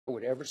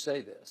would ever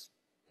say this,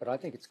 but I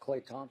think it's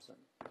Klay Thompson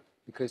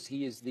because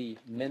he is the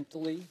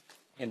mentally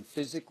and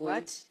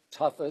physically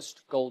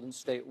toughest Golden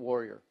State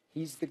Warrior.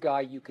 He's the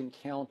guy you can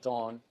count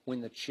on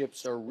when the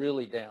chips are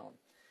really down.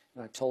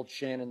 And I told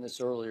Shannon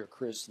this earlier,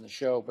 Chris, in the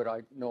show, but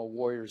I know a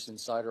Warriors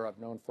insider I've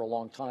known for a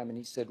long time, and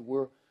he said,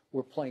 we're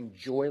playing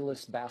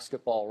joyless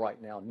basketball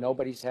right now.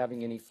 Nobody's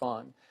having any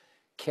fun.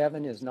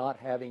 Kevin is not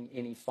having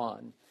any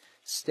fun.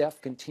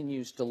 Steph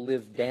continues to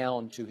live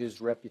down to his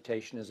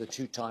reputation as a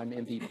two-time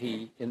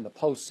MVP in the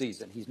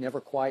postseason. He's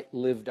never quite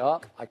lived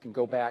up. I can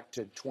go back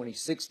to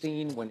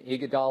 2016 when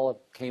Iguodala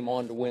came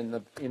on to win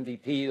the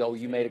MVP, though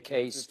you made a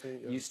case.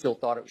 You still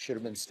thought it should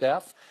have been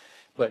Steph.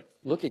 But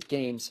look at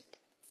games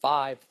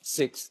 5,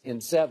 6,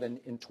 and 7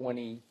 in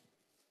 16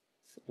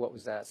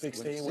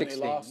 when they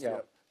lost. Yeah.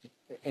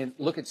 And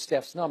look at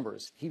Steph's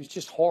numbers. He was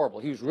just horrible.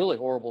 He was really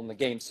horrible in the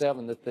Game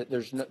 7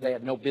 they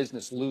had no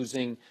business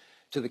losing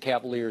to the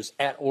Cavaliers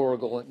at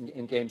Oregon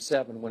in Game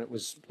 7 when it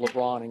was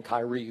LeBron and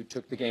Kyrie who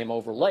took the game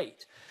over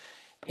late.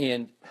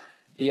 And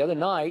the other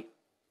night,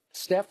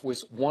 Steph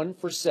was 1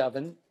 for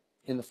 7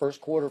 in the first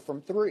quarter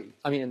from 3.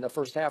 I mean, in the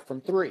first half from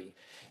 3.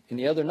 And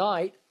the other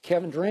night,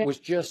 Kevin Durant was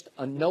just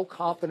a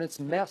no-confidence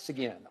mess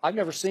again. I've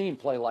never seen him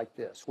play like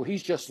this, where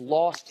he's just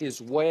lost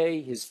his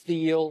way, his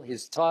feel,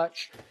 his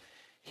touch,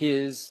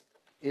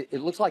 it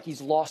looks like he's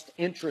lost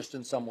interest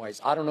in some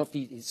ways. I don't know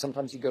if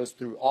sometimes he goes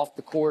through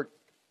off-the-court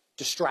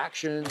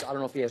distractions. I don't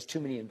know if he has too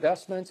many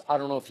investments. I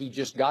don't know if he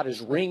just got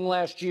his ring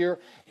last year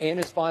and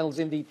his finals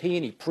MVP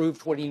and he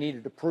proved what he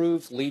needed to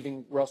prove,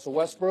 leaving Russell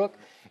Westbrook.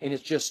 And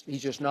he's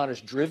just not as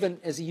driven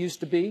as he used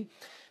to be.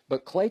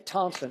 But Klay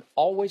Thompson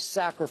always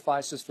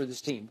sacrifices for this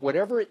team.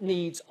 Whatever it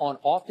needs on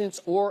offense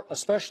or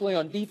especially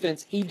on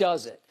defense, he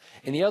does it.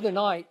 And the other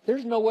night,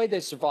 there's no way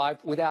they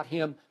survived without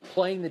him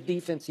playing the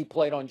defense he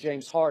played on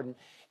James Harden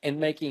and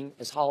making,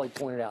 as Holly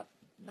pointed out,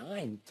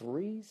 9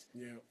 threes.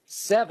 Yeah.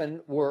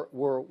 7 were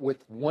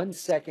with 1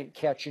 second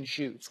catch and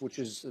shoots, which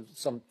is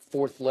some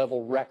 4th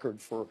level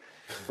record for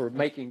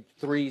making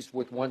threes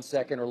with 1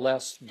 second or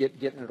less,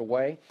 getting it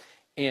away.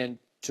 And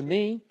to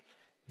me,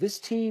 this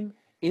team,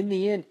 in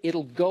the end,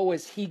 it'll go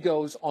as he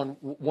goes on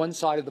one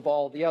side of the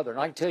ball or the other. And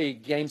I can tell you,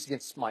 games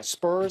against my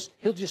Spurs,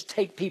 he'll just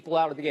take people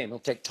out of the game. He'll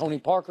take Tony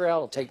Parker out.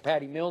 He'll take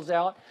Patty Mills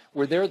out,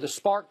 where they're the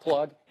spark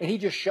plug, and he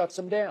just shuts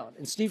them down.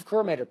 And Steve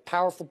Kerr made a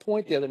powerful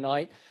point the other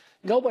night.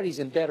 Nobody's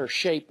in better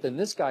shape than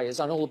this guy is.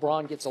 I know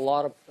LeBron gets a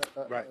lot of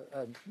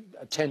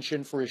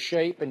attention for his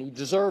shape, and he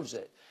deserves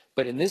it.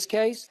 But in this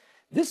case,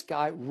 this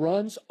guy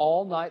runs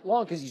all night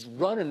long because he's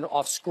running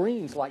off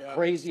screens like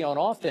crazy on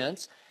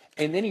offense.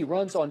 And then he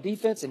runs on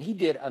defense, and he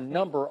did a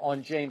number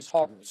on James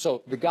Harden.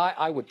 So the guy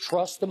I would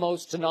trust the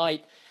most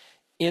tonight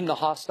in the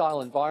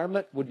hostile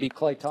environment would be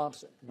Klay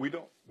Thompson. We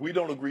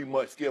don't agree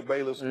much, Skip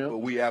Bayless, but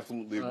we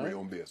absolutely agree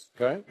on this.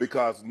 Okay.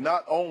 Because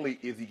not only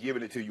is he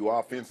giving it to you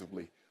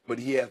offensively, but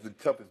he has the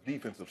toughest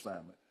defensive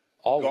assignment.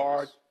 Always.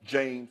 Guard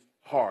James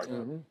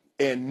Harden.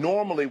 And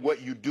normally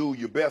what you do,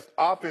 your best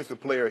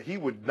offensive player, he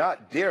would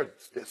not dare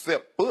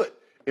step foot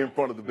in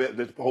front of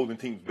the opposing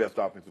team's best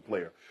offensive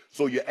player.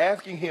 So you're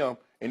asking him,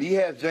 and he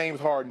has James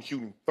Harden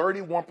shooting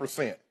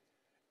 31%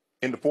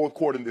 in the 4th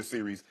quarter in this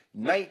series,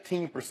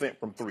 19%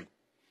 from 3.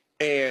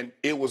 And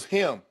it was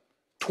him,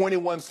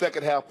 21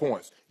 second-half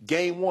points.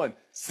 Game 1,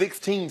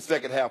 16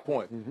 second-half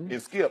points.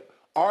 And Skip,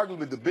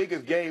 arguably the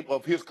biggest game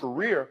of his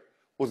career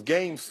was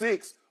Game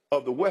 6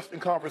 of the Western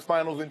Conference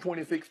Finals in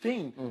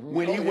 2016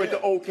 when he went to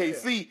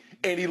OKC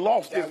and he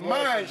lost his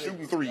mind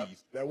shooting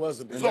threes. That was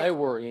a big. And they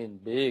were in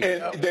big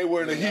trouble. And they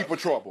were in a heap of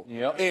trouble.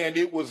 And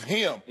it was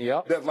him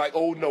that's like,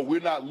 oh, no, we're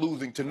not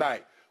losing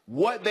tonight.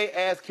 What they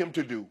ask him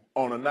to do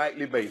on a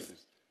nightly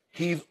basis,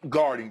 he's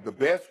guarding the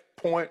best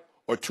point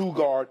or 2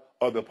 guard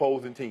of the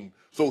opposing team.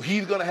 So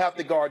he's going to have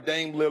to guard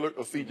Dame Lillard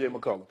or C.J.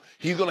 McCollum.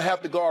 He's going to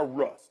have to guard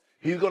Russ.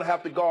 He's going to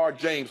have to guard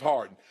James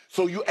Harden.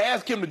 So you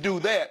ask him to do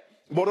that,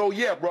 but, oh,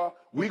 yeah, bro,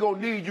 we're going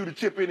to need you to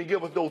chip in and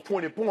give us those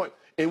 20 points,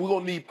 and we're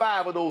going to need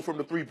 5 of those from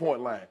the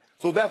 3-point line.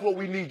 So that's what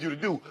we need you to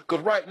do.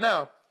 Because right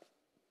now,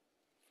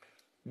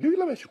 let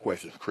me ask you a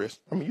question, Chris.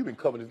 I mean, you've been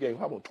covering this game,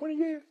 how about 20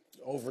 years?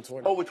 Over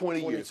 20. Over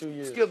 20 years.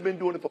 Skip's been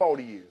doing it for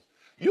 40 years.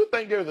 You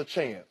think there's a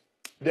chance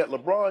that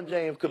LeBron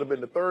James could have been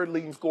the 3rd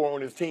leading scorer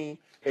on his team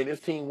and his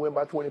team win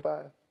by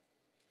 25?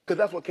 Because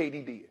that's what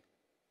KD did.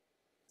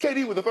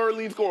 KD was the 3rd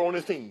leading scorer on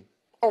his team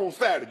on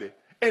Saturday,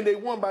 and they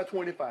won by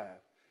 25.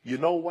 You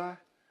know why?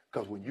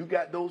 Because when you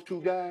got those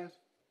 2 guys,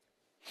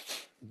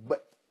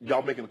 but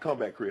y'all making a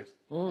comeback, Chris.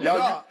 Y'all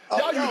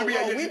used to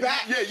be we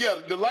back. Yeah,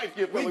 the light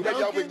skin fella.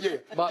 Y'all been,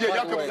 y'all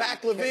come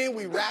Zach LaVine,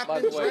 we rapping. By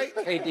the way,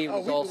 KD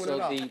was also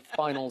the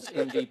finals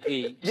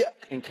MVP.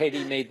 And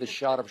KD made the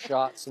shot of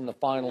shots in the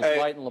finals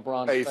right in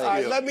LeBron's face. All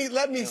right,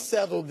 let me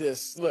settle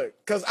this. Look,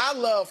 because I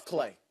love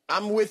Klay.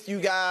 I'm with you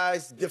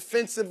guys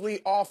defensively,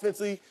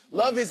 offensively.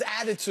 Love his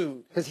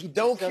attitude. Because he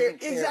don't care.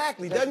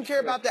 Exactly. Doesn't care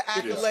about the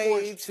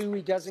accolades.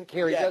 He doesn't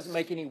care. He doesn't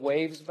make any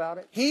waves about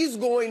it. He's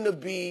going to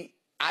be,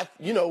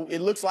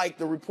 it looks like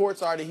the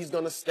reports are that he's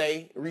going to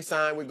stay,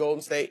 re-sign with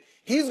Golden State.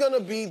 He's going to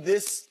be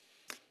this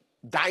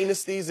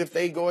dynasty's, if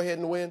they go ahead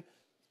and win,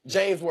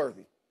 James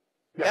Worthy.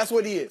 That's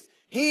what he is.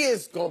 He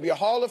is going to be a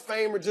Hall of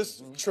Famer,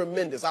 just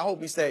tremendous. I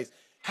hope he stays.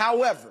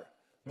 However,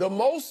 the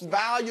most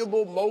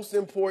valuable, most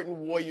important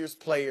Warriors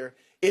player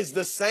is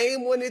the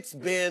same one it's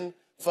been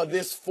for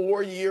this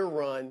 4-year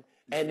run,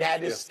 and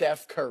that is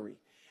Steph Curry.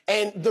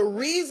 And the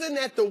reason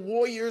that the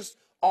Warriors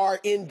are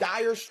in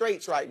dire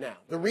straits right now,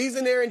 the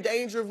reason they're in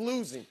danger of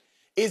losing,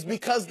 is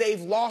because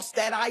they've lost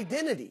that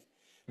identity.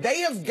 They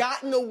have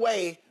gotten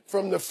away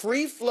from the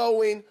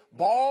free-flowing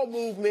ball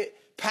movement,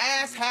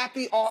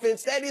 pass-happy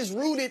offense that is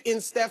rooted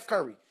in Steph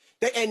Curry.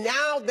 And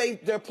now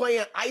they're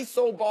playing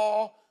iso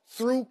ball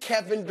through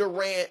Kevin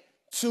Durant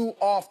too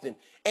often.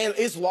 And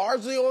it's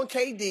largely on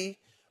KD,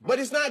 but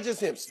it's not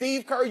just him.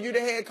 Steve Kerr, you're the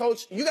head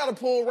coach. You got to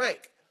pull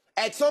rank.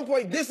 At some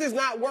point, this is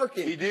not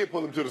working. He did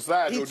pull him to the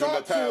side. He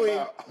talked to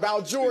him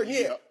about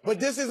Jordan, but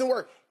this isn't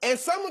working. And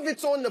some of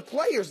it's on the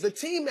players, the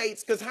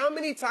teammates, because how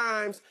many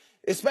times,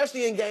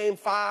 especially in Game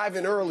 5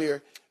 and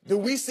earlier, do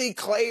we see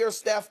Clay or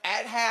Steph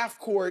at half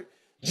court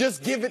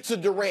just give it to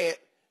Durant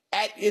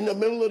in the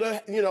middle of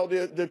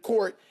the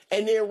court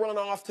and then run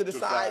off to the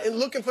side and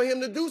looking for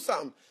him to do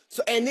something?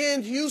 So, and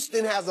then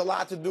Houston has a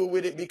lot to do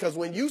with it because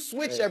when you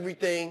switch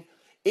everything,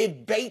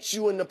 it baits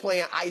you into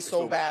playing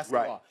iso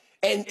basketball.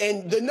 Right.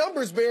 And the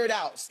numbers bear it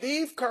out.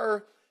 Steve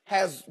Kerr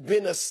has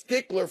been a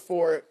stickler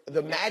for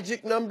the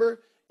magic number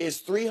is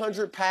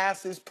 300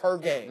 passes per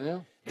game. Yeah.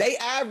 They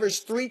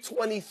averaged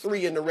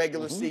 323 in the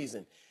regular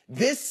season.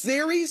 This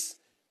series,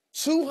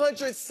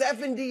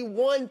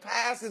 271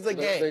 passes a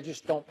game. They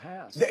just don't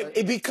pass.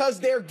 Because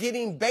they're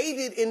getting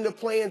baited into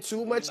playing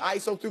too much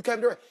iso through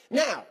Kevin Durant.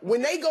 Now,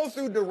 when they go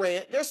through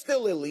Durant, they're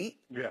still elite.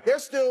 Yeah. They're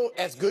still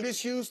as good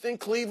as Houston,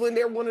 Cleveland.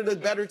 They're one of the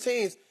better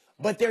teams,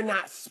 but they're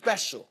not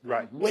special.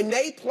 Right. When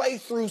they play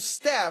through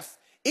Steph,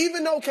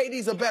 even though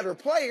KD's a better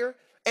player,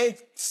 and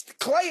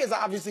Clay is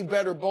obviously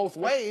better both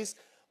ways,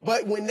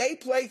 but when they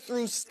play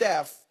through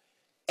Steph,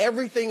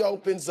 everything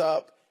opens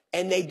up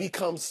and they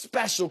become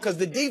special because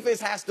the defense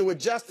has to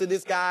adjust to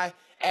this guy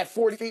at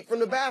 40 feet from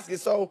the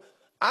basket. So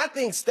I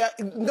think Steph,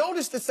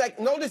 notice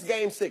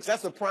Game 6.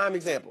 That's a prime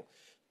example.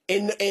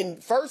 In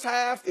first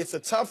half, it's a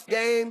tough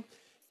game.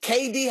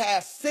 KD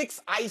has 6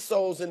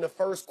 ISOs in the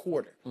first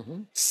quarter.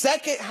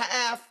 Second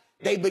half,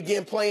 they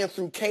begin playing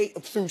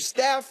through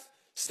Steph.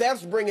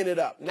 Steph's bringing it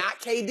up, not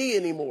KD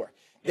anymore.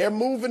 They're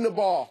moving the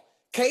ball.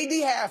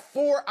 KD had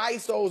 4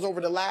 ISOs over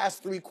the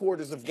last 3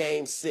 quarters of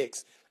Game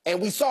 6. And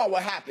we saw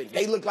what happened.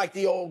 They look like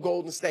the old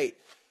Golden State.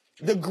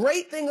 The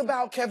great thing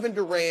about Kevin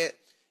Durant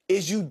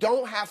is you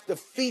don't have to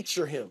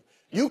feature him.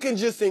 You can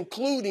just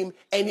include him,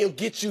 and he'll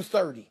get you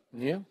 30.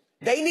 Yeah.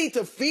 They need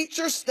to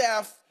feature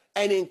Steph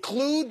and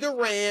include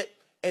Durant,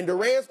 and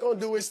Durant's going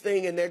to do his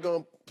thing, and they're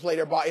going to play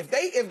their ball. If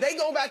they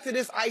go back to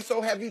this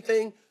ISO-heavy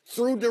thing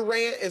through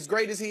Durant, as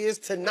great as he is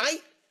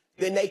tonight,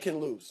 then they can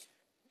lose.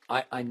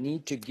 I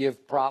need to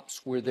give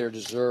props where they're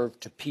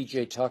deserved to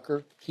P.J.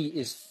 Tucker. He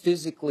is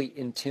physically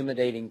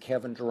intimidating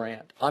Kevin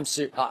Durant.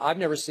 I've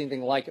never seen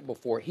anything like it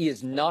before. He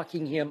is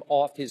knocking him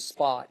off his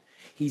spot.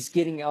 He's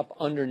getting up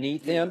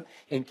underneath him,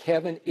 and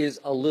Kevin is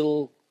a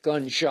little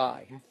gun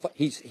shy.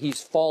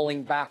 He's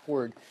falling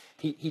backward.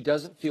 He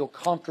doesn't feel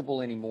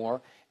comfortable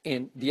anymore.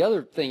 And the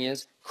other thing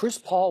is, Chris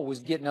Paul was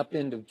getting up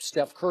into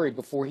Steph Curry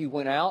before he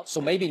went out.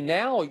 So maybe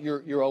now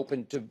you're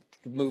open to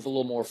move a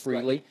little more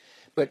freely. Right.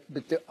 But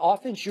the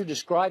offense you're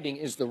describing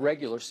is the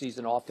regular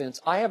season offense.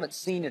 I haven't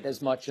seen it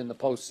as much in the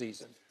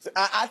postseason.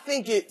 I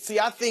think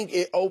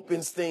it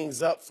opens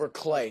things up for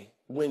Clay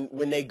when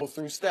they go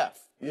through Steph,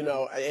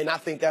 and I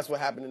think that's what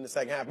happened in the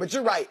second half. But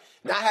you're right,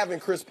 not having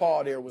Chris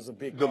Paul there was a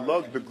big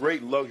part. The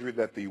great luxury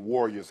that the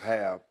Warriors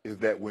have is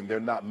that when they're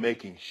not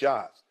making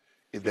shots,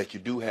 is that you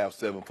do have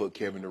 7-foot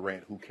Kevin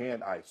Durant who can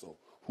ISO,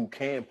 who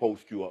can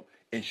post you up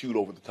and shoot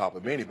over the top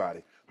of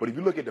anybody. But if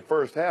you look at the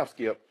first half,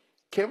 Skip,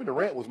 Kevin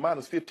Durant was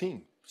minus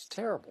 15. It's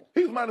terrible.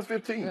 He was minus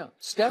 15. Yeah.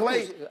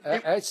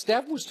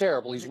 Steph was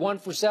terrible. He's 1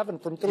 for 7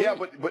 from 3. Yeah,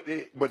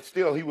 but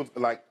still, he was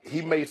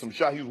he made some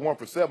shots. He was 1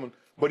 for 7,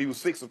 but he was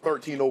 6 of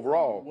 13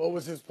 overall. What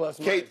was his plus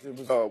minus?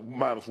 It was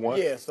minus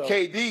 1. Yeah. So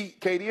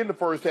KD in the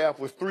first half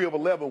was 3 of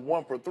 11,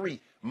 1 for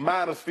 3,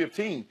 minus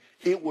 15.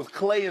 It was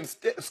Clay and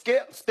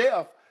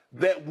Steph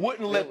that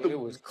wouldn't let them. It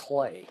was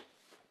Clay.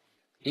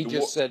 He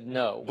just said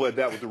no. But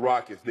that was the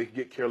Rockets. They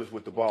get careless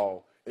with the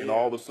ball. And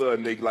all of a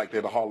sudden, they're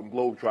the Harlem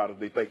Globetrotters.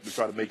 They think they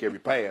try to make every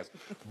pass.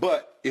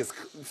 But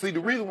the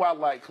reason why I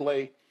like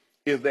Clay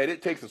is that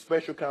it takes a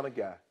special kind of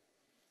guy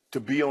to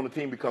be on the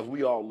team because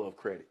we all love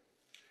credit.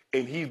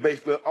 And he's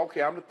basically,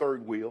 okay, I'm the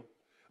third wheel,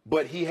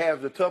 but he has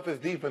the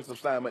toughest defensive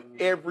assignment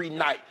every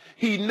night.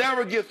 He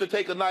never gets to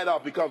take a night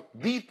off because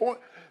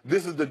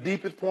this is the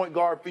deepest point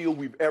guard field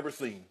we've ever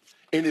seen.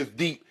 And it's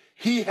deep.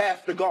 He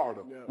has to guard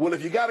him. Yeah. Well,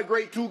 if you got a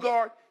great 2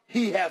 guard,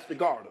 he has to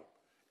guard him.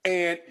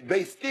 And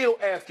they still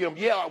ask him,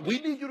 yeah, we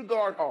need you to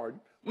guard Harden.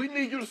 We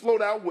need you to slow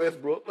down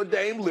Westbrook or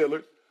Dame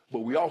Lillard. but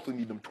we also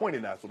need them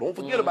 29. So don't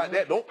forget about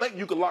that. Don't think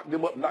you can lock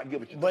them up and not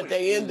give it your But 20.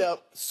 they end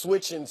up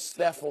switching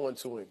Steph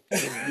onto him.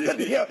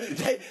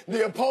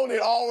 The opponent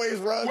always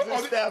runs What to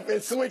are they- Steph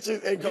and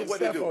switches and gets what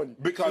they Steph do on you.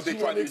 because they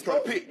try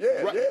to pick.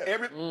 Yeah, Right.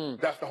 yeah.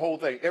 That's the whole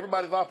thing.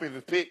 Everybody's offense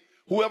is pick.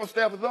 Whoever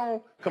Steph is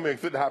on, come here and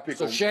fit the high pick.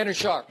 So on. Shannon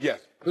Sharp. Yes.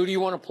 Who do you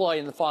want to play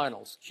in the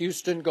finals?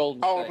 Houston,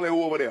 Golden I State. want to play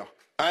who over there.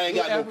 I ain't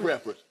got no Whoever-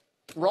 preference.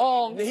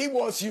 Wrong. He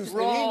wants Houston.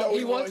 Wrong. He knows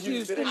He wants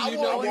Houston. I You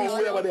want know I want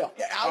whoever there.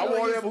 Yeah, I know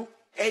want Houston. whoever.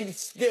 And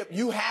Skip,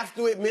 you have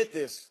to admit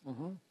this.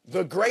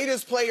 The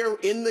greatest player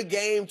in the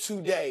game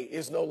today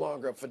is no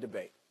longer up for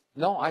debate.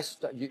 No, It's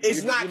not you must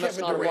Kevin not have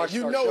Durant. watched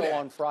You our know show that.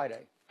 on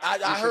Friday.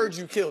 I heard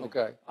you killed him.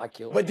 Okay, I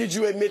killed him. But did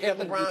you admit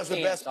Kevin that LeBron's the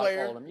Durant, best I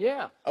player? called him.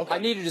 Yeah. Okay. I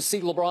needed to see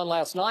LeBron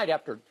last night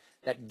after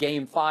that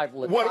Game 5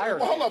 lit What, fire.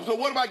 hold up. So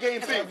what about Game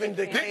 6? Kevin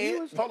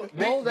Durant. Hold up.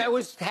 No, that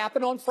was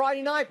happened on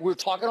Friday night. We were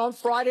talking on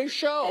Friday's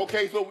show.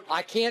 Okay, so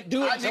I can't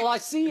do it until I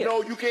see it.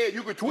 No, you can't.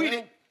 You can tweet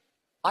it.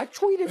 I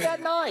tweeted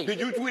that night. Did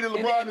you tweet at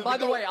And- LeBron? and by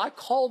the way, I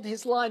called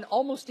his line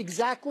almost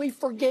exactly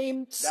for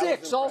Game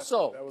 6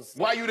 also.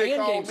 Why you didn't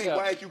And call Game me? 7.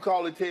 Why didn't you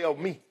call and tell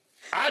me?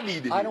 I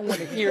need to. I don't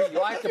want to hear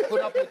you. I have to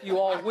put up with you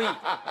all week.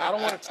 I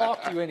don't want to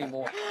talk to you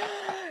anymore.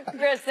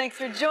 Chris, thanks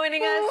for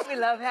joining us. We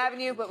love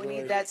having you, but we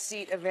need that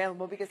seat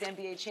available because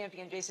NBA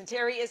champion Jason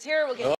Terry is here. We'll get